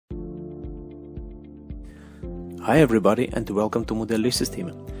Hi everybody and welcome to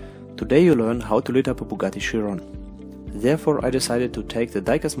Modelllichtsysteme. Today you learn how to lit up a Bugatti Chiron. Therefore I decided to take the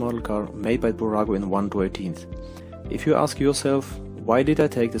Diecast model car made by Bugatti in 1/18. If you ask yourself, why did I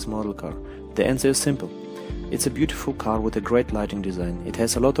take this model car? The answer is simple. It's a beautiful car with a great lighting design, it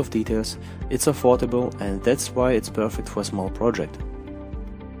has a lot of details, it's affordable and that's why it's perfect for a small project.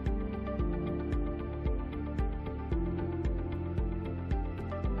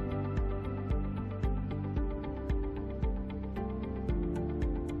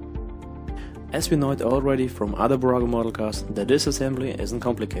 As we know it already from other Bugatti model cars, the disassembly isn't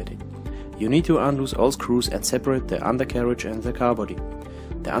complicated. You need to unloose all screws and separate the undercarriage and the car body.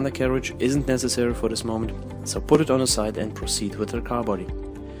 The undercarriage isn't necessary for this moment, so put it on the side and proceed with the car body.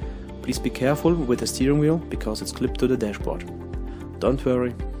 Please be careful with the steering wheel because it's clipped to the dashboard. Don't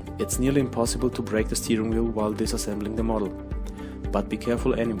worry, it's nearly impossible to break the steering wheel while disassembling the model. But be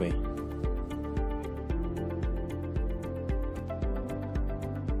careful anyway.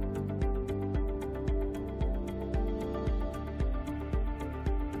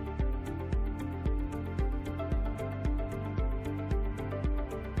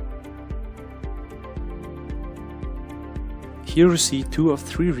 Here you see 2 of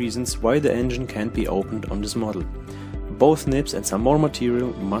 3 reasons why the engine can't be opened on this model. Both nibs and some more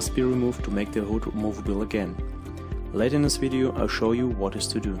material must be removed to make the hood movable again. Later in this video I'll show you what is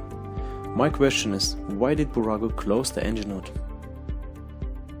to do. My question is, why did Bugatti close the engine hood?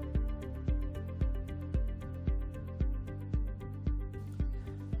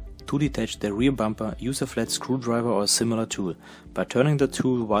 To detach the rear bumper, use a flat screwdriver or a similar tool. By turning the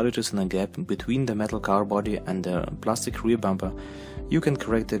tool while it is in a gap between the metal car body and the plastic rear bumper, you can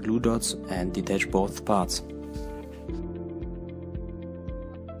correct the glue dots and detach both parts.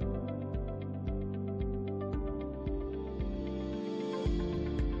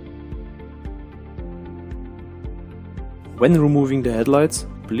 When removing the headlights,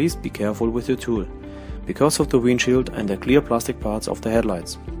 please be careful with your tool, because of the windshield and the clear plastic parts of the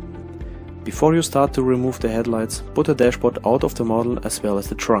headlights. Before you start to remove the headlights, put the dashboard out of the model as well as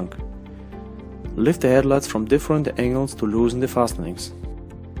the trunk. Lift the headlights from different angles to loosen the fastenings.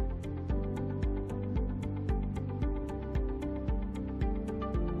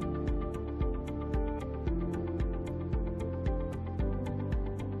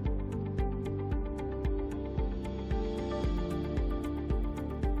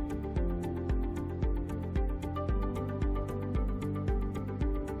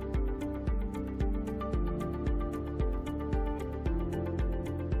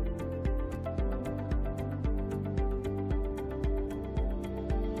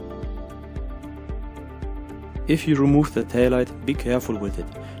 If you remove the taillight, be careful with it.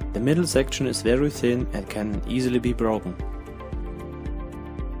 The middle section is very thin and can easily be broken.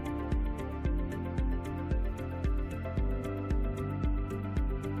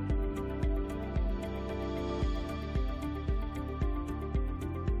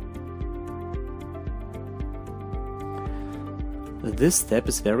 This step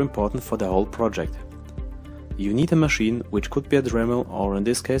is very important for the whole project. You need a machine, which could be a Dremel or in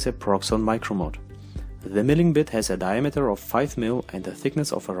this case a Proxxon Micromod. The milling bit has a diameter of 5 mm and a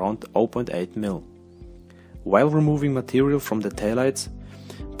thickness of around 0.8 mm. While removing material from the taillights,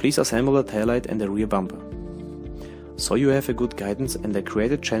 please assemble the taillight and the rear bumper. So you have a good guidance and the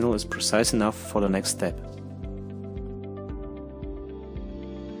created channel is precise enough for the next step.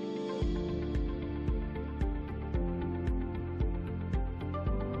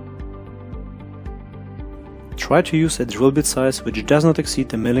 Try to use a drill bit size which does not exceed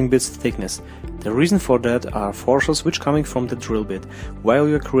the milling bit's thickness. The reason for that are forces which coming from the drill bit while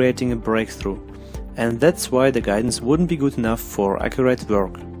you are creating a breakthrough, and that's why the guidance wouldn't be good enough for accurate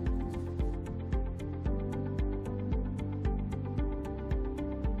work.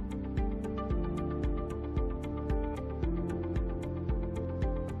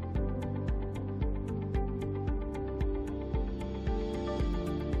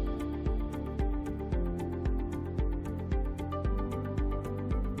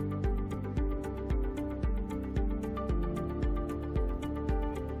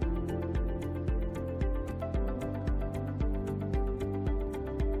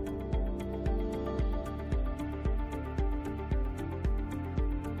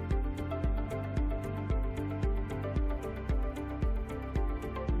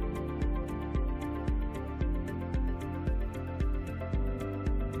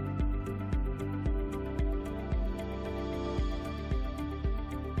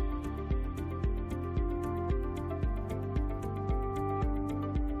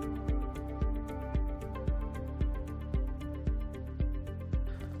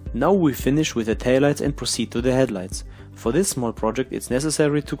 Now we finish with the taillights and proceed to the headlights. For this small project it's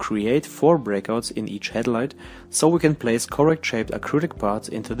necessary to create 4 breakouts in each headlight, so we can place correct shaped acrylic parts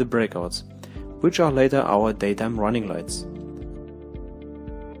into the breakouts, which are later our daytime running lights.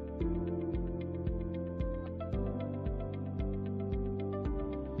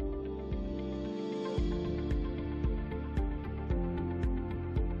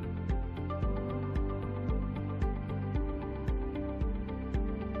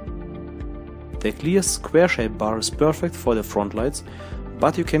 The clear square-shaped bar is perfect for the front lights,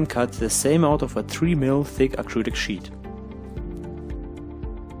 but you can cut the same out of a 3 mm thick acrylic sheet.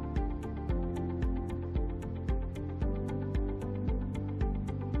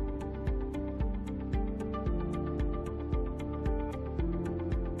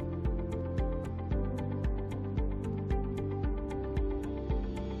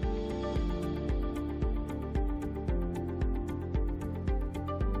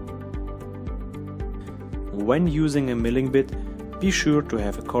 When using a milling bit, be sure to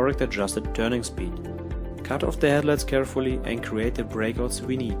have a correct adjusted turning speed. Cut off the headlights carefully and create the breakouts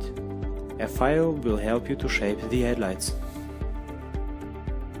we need. A file will help you to shape the headlights.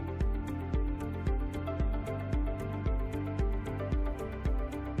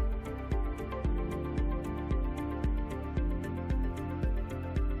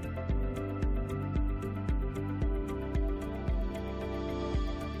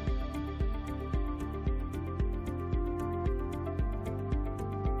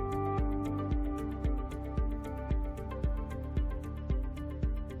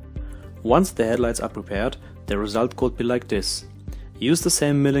 Once the headlights are prepared, the result could be like this. Use the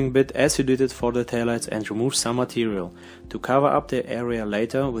same milling bit as you did it for the taillights and remove some material to cover up the area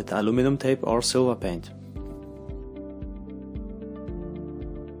later with aluminum tape or silver paint.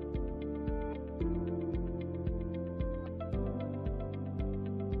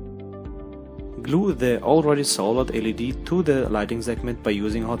 Glue the already soldered LED to the lighting segment by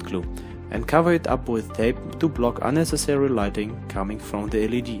using hot glue and cover it up with tape to block unnecessary lighting coming from the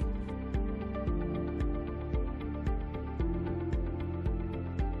LED.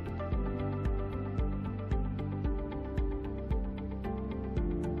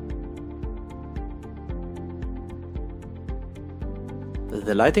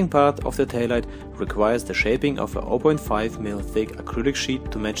 The lighting part of the taillight requires the shaping of a 0.5 mm thick acrylic sheet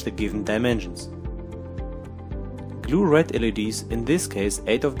to match the given dimensions. Glue red LEDs, in this case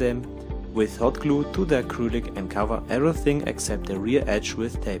 8 of them, with hot glue to the acrylic and cover everything except the rear edge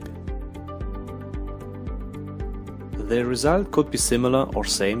with tape. The result could be similar or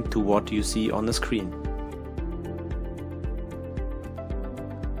same to what you see on the screen.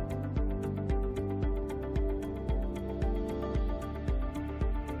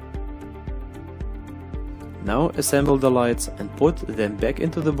 Now assemble the lights and put them back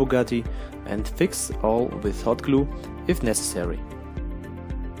into the Bugatti and fix all with hot glue if necessary.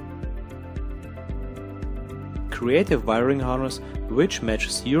 Create a wiring harness which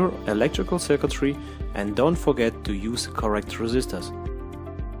matches your electrical circuitry and don't forget to use correct resistors.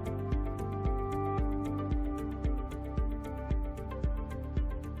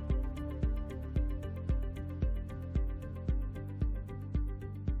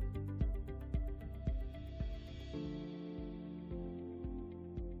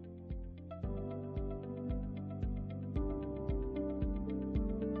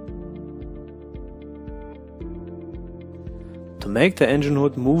 To make the engine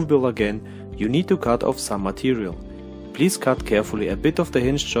hood movable again, you need to cut off some material. Please cut carefully a bit of the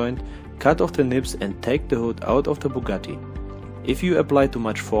hinge joint, cut off the nibs and take the hood out of the Bugatti. If you apply too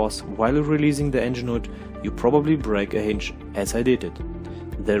much force while releasing the engine hood, you probably break a hinge, as I did it.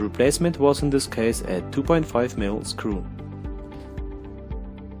 The replacement was in this case a 2.5 mm screw.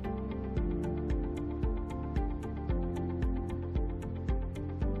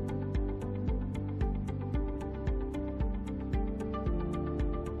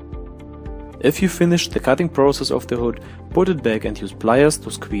 If you finish the cutting process of the hood, put it back and use pliers to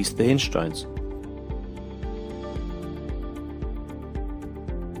squeeze the hinge joints.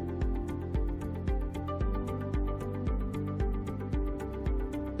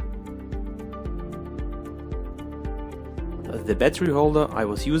 The battery holder I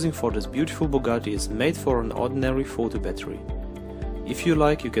was using for this beautiful Bugatti is made for an ordinary photo battery. If you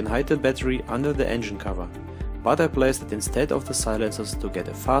like, you can hide the battery under the engine cover, but I placed it instead of the silencers to get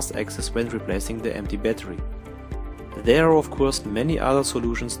a fast access when replacing the empty battery. There are of course many other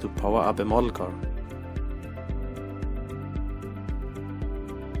solutions to power up a model car.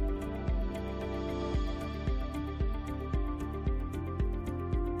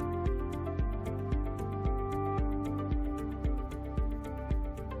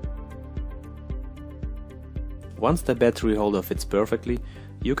 Once the battery holder fits perfectly,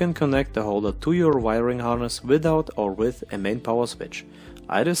 you can connect the holder to your wiring harness without or with a main power switch.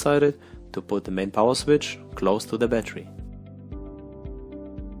 I decided to put the main power switch close to the battery.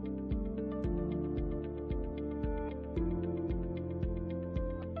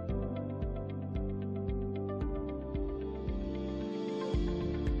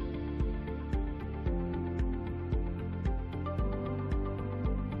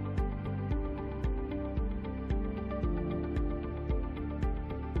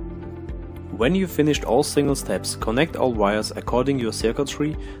 When you've finished all single steps, connect all wires according to your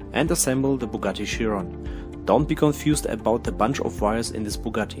circuitry and assemble the Bugatti Chiron. Don't be confused about the bunch of wires in this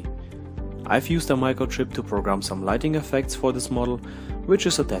Bugatti. I've used a microchip to program some lighting effects for this model, which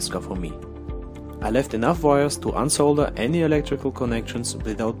is a task for me. I left enough wires to unsolder any electrical connections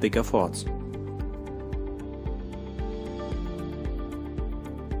without bigger faults.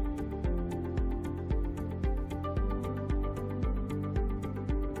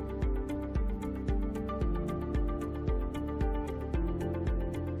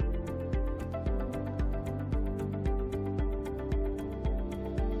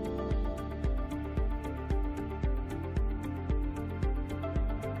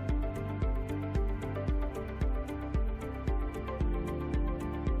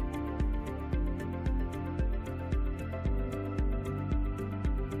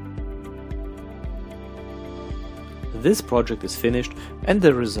 This project is finished and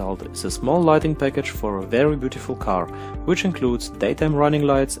the result is a small lighting package for a very beautiful car, which includes daytime running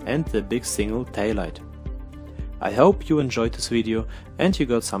lights and the big single taillight. I hope you enjoyed this video and you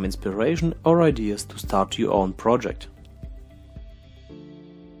got some inspiration or ideas to start your own project.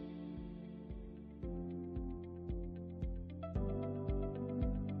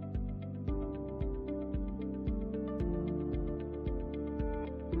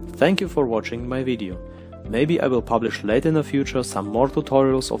 Thank you for watching my video. Maybe I will publish later in the future some more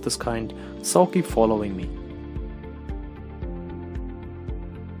tutorials of this kind, so keep following me.